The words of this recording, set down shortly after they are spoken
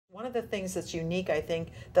One of the things that's unique, I think,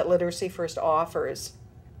 that Literacy First offers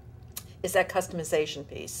is that customization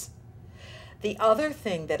piece. The other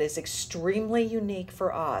thing that is extremely unique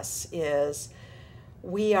for us is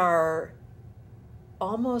we are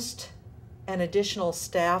almost an additional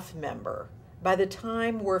staff member. By the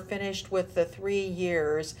time we're finished with the 3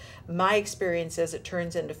 years, my experience is it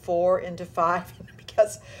turns into 4, into 5,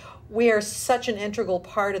 because we are such an integral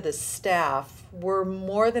part of the staff. We're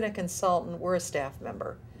more than a consultant, we're a staff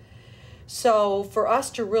member. So for us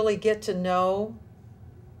to really get to know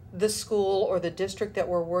the school or the district that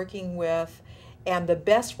we're working with, and the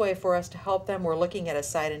best way for us to help them, we're looking at a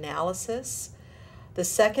site analysis. The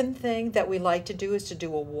second thing that we like to do is to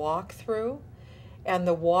do a walkthrough. And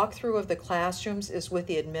the walkthrough of the classrooms is with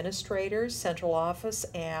the administrators, central office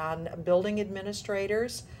and building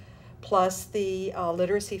administrators, plus the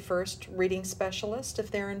Literacy First reading specialist if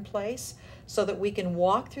they're in place, so that we can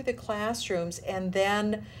walk through the classrooms and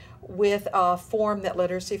then with a form that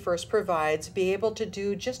Literacy First provides, be able to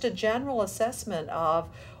do just a general assessment of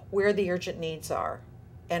where the urgent needs are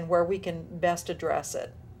and where we can best address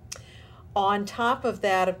it. On top of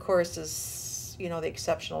that, of course, is the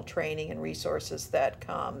exceptional training and resources that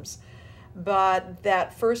comes. But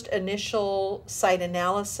that first initial site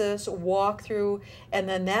analysis, walkthrough, and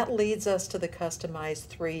then that leads us to the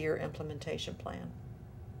customized 3-year implementation plan.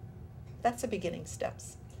 That's the beginning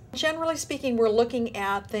steps. Generally speaking, we're looking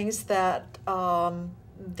at things that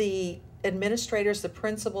the administrators, the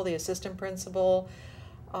principal, the assistant principal,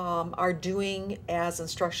 are doing as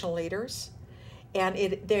instructional leaders. And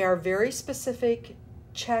they are very specific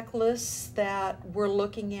checklists that we're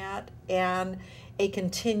looking at and a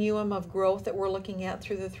continuum of growth that we're looking at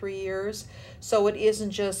through the 3 years. So it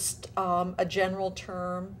isn't just a general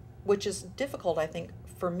term, which is difficult, I think,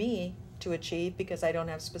 for me to achieve because I don't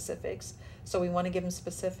have specifics. So we want to give them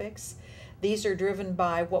specifics. These are driven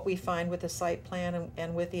by what we find with the site plan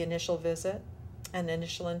and with the initial visit and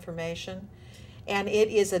initial information. And it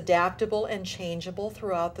is adaptable and changeable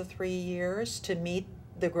throughout the 3 years to meet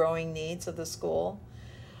the growing needs of the school.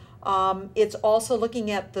 It's also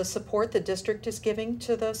looking at the support the district is giving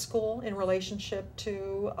to the school in relationship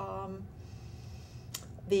to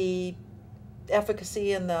the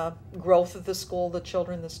efficacy and the growth of the school, the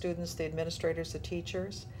children, the students, the administrators, the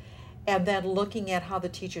teachers, and then looking at how the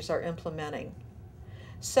teachers are implementing.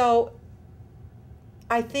 So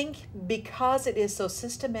I think because it is so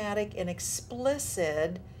systematic and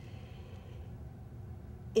explicit,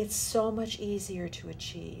 it's so much easier to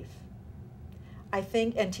achieve. I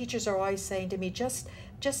think, and teachers are always saying to me, just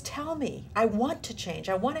tell me. I want to change.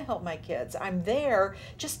 I want to help my kids. I'm there.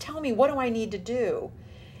 Just tell me, what do I need to do?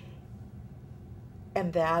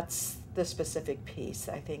 And that's the specific piece,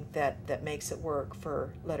 I think, that makes it work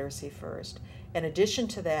for Literacy First. In addition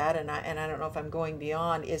to that, and I don't know if I'm going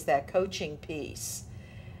beyond, is that coaching piece.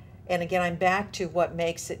 And again, I'm back to what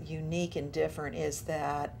makes it unique and different is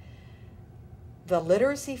that the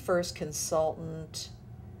Literacy First consultant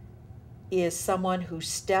is someone who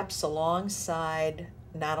steps alongside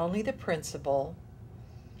not only the principal,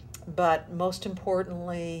 but most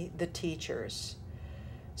importantly, the teachers.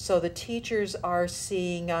 So the teachers are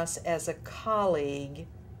seeing us as a colleague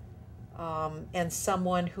and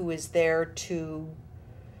someone who is there to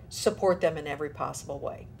support them in every possible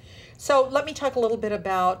way. So let me talk a little bit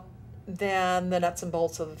about then the nuts and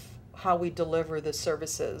bolts of how we deliver the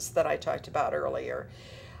services that I talked about earlier.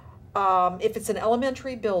 If it's an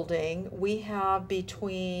elementary building, we have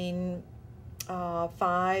between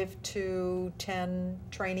 5 to 10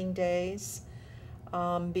 training days,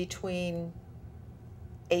 between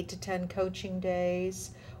 8 to 10 coaching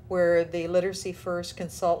days, where the Literacy First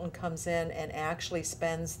consultant comes in and actually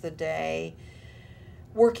spends the day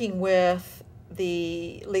working with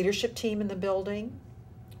the leadership team in the building,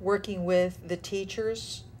 working with the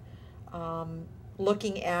teachers,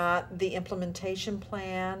 looking at the implementation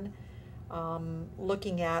plan,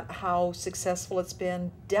 looking at how successful it's been,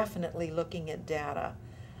 definitely looking at data.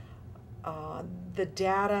 The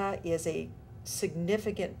data is a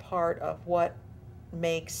significant part of what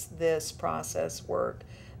makes this process work.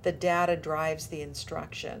 The data drives the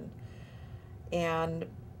instruction. And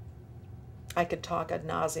I could talk ad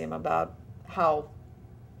nauseum about how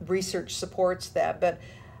research supports that, but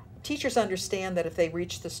teachers understand that if they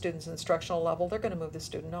reach the student's instructional level, they're going to move the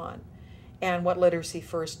student on. And what Literacy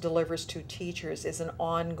First delivers to teachers is an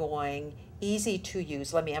ongoing, easy to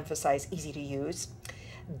use, let me emphasize easy to use,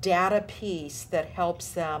 data piece that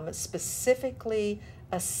helps them specifically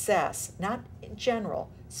assess, not in general,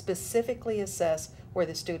 specifically assess where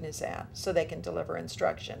the student is at so they can deliver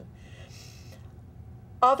instruction.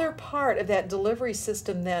 other part of that delivery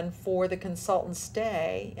system then for the consultant's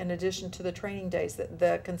day, in addition to the training days,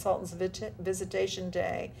 the consultant's visitation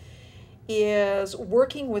day, is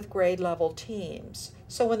working with grade level teams.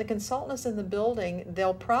 So when the consultant is in the building,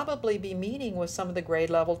 they'll probably be meeting with some of the grade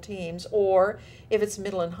level teams, or if it's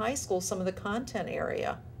middle and high school, some of the content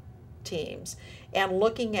area teams, and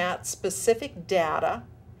looking at specific data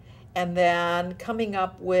and then coming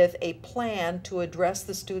up with a plan to address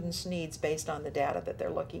the students' needs based on the data that they're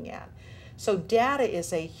looking at. So data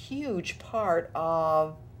is a huge part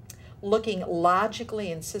of looking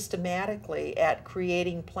logically and systematically at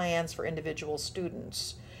creating plans for individual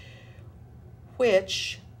students,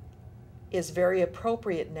 which is very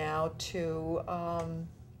appropriate now to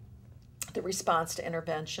the response to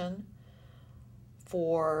intervention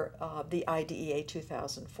for the IDEA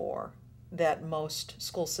 2004 that most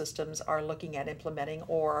school systems are looking at implementing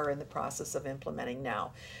or are in the process of implementing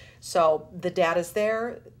now. So the data's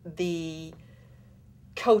there, the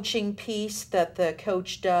coaching piece that the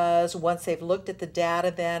coach does, once they've looked at the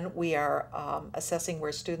data, then we are assessing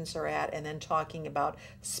where students are at and then talking about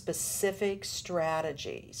specific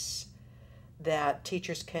strategies that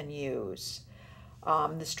teachers can use.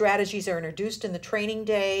 The strategies are introduced in the training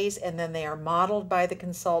days, and then they are modeled by the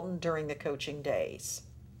consultant during the coaching days,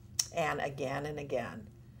 and again and again.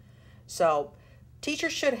 So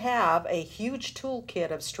teachers should have a huge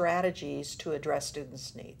toolkit of strategies to address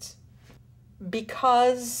students' needs.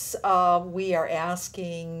 Because we are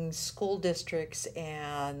asking school districts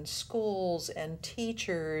and schools and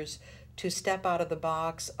teachers to step out of the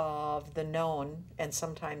box of the known and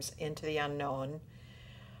sometimes into the unknown,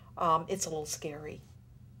 it's a little scary.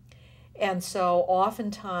 And so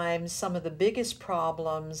oftentimes some of the biggest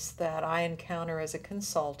problems that I encounter as a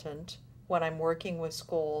consultant when I'm working with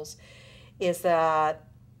schools is that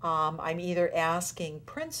I'm either asking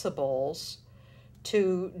principals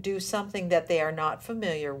to do something that they are not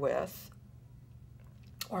familiar with,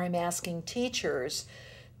 or I'm asking teachers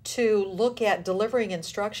to look at delivering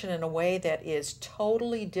instruction in a way that is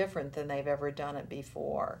totally different than they've ever done it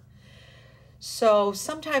before. So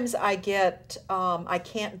sometimes I get, I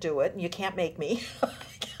can't do it, and you can't make me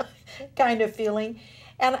kind of feeling.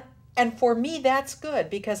 And for me, that's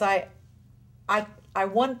good, because I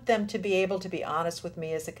want them to be able to be honest with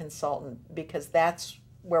me as a consultant, because that's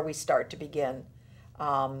where we start to begin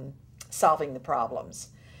solving the problems.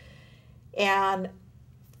 And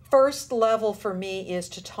first level for me is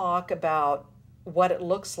to talk about what it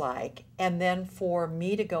looks like, and then for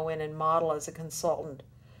me to go in and model as a consultant,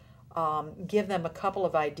 give them a couple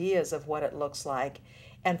of ideas of what it looks like,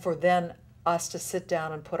 and for then us to sit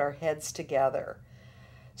down and put our heads together.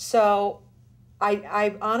 So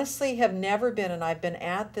I honestly have never been, and I've been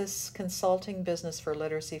at this consulting business for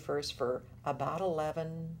Literacy First for about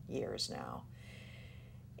 11 years now.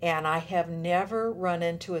 And I have never run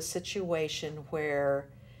into a situation where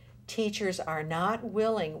teachers are not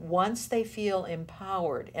willing, once they feel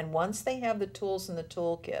empowered and once they have the tools in the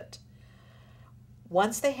toolkit,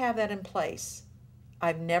 once they have that in place,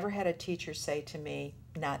 I've never had a teacher say to me,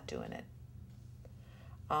 not doing it.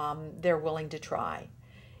 They're willing to try.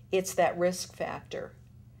 It's that risk factor.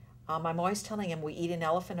 I'm always telling them we eat an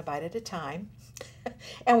elephant a bite at a time.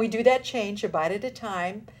 And we do that change a bite at a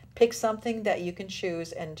time. Pick something that you can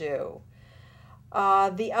choose and do.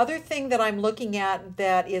 The other thing that I'm looking at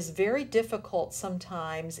that is very difficult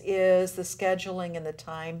sometimes is the scheduling and the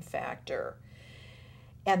time factor.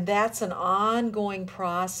 And that's an ongoing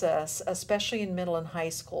process, especially in middle and high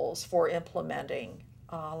schools, for implementing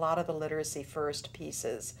a lot of the Literacy First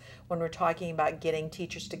pieces. When we're talking about getting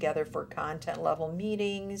teachers together for content level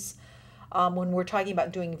meetings, when we're talking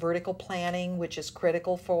about doing vertical planning, which is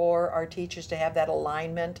critical for our teachers to have that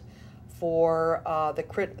alignment for the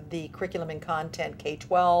curriculum and content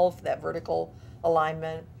K-12, that vertical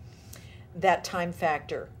alignment, that time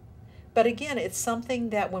factor. But again, it's something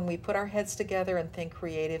that when we put our heads together and think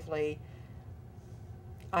creatively,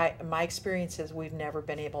 my experience is we've never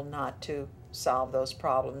been able not to solve those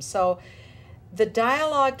problems. So the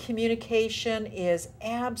dialogue communication is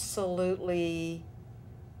absolutely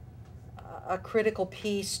a critical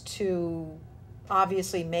piece to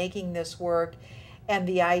obviously making this work, and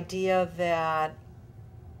the idea that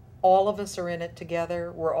all of us are in it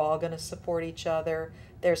together, we're all going to support each other.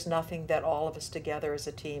 There's nothing that all of us together as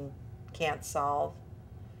a team can't solve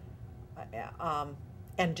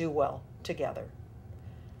and do well together.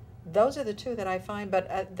 Those are the two that I find,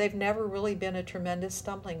 but they've never really been a tremendous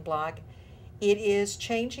stumbling block. It is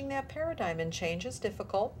changing that paradigm, and change is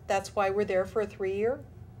difficult. That's why we're there for a 3-year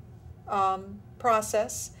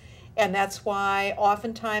process, and that's why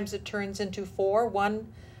oftentimes it turns into 4.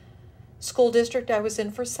 One school district I was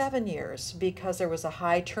in for 7 years because there was a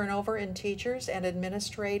high turnover in teachers and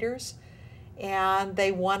administrators, and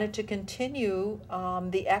they wanted to continue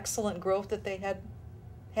the excellent growth that they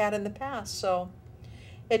had in the past. So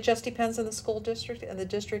it just depends on the school district and the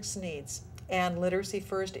district's needs. And Literacy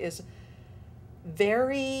First is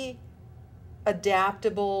very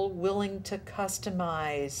adaptable, willing to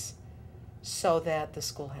customize so that the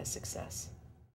school has success.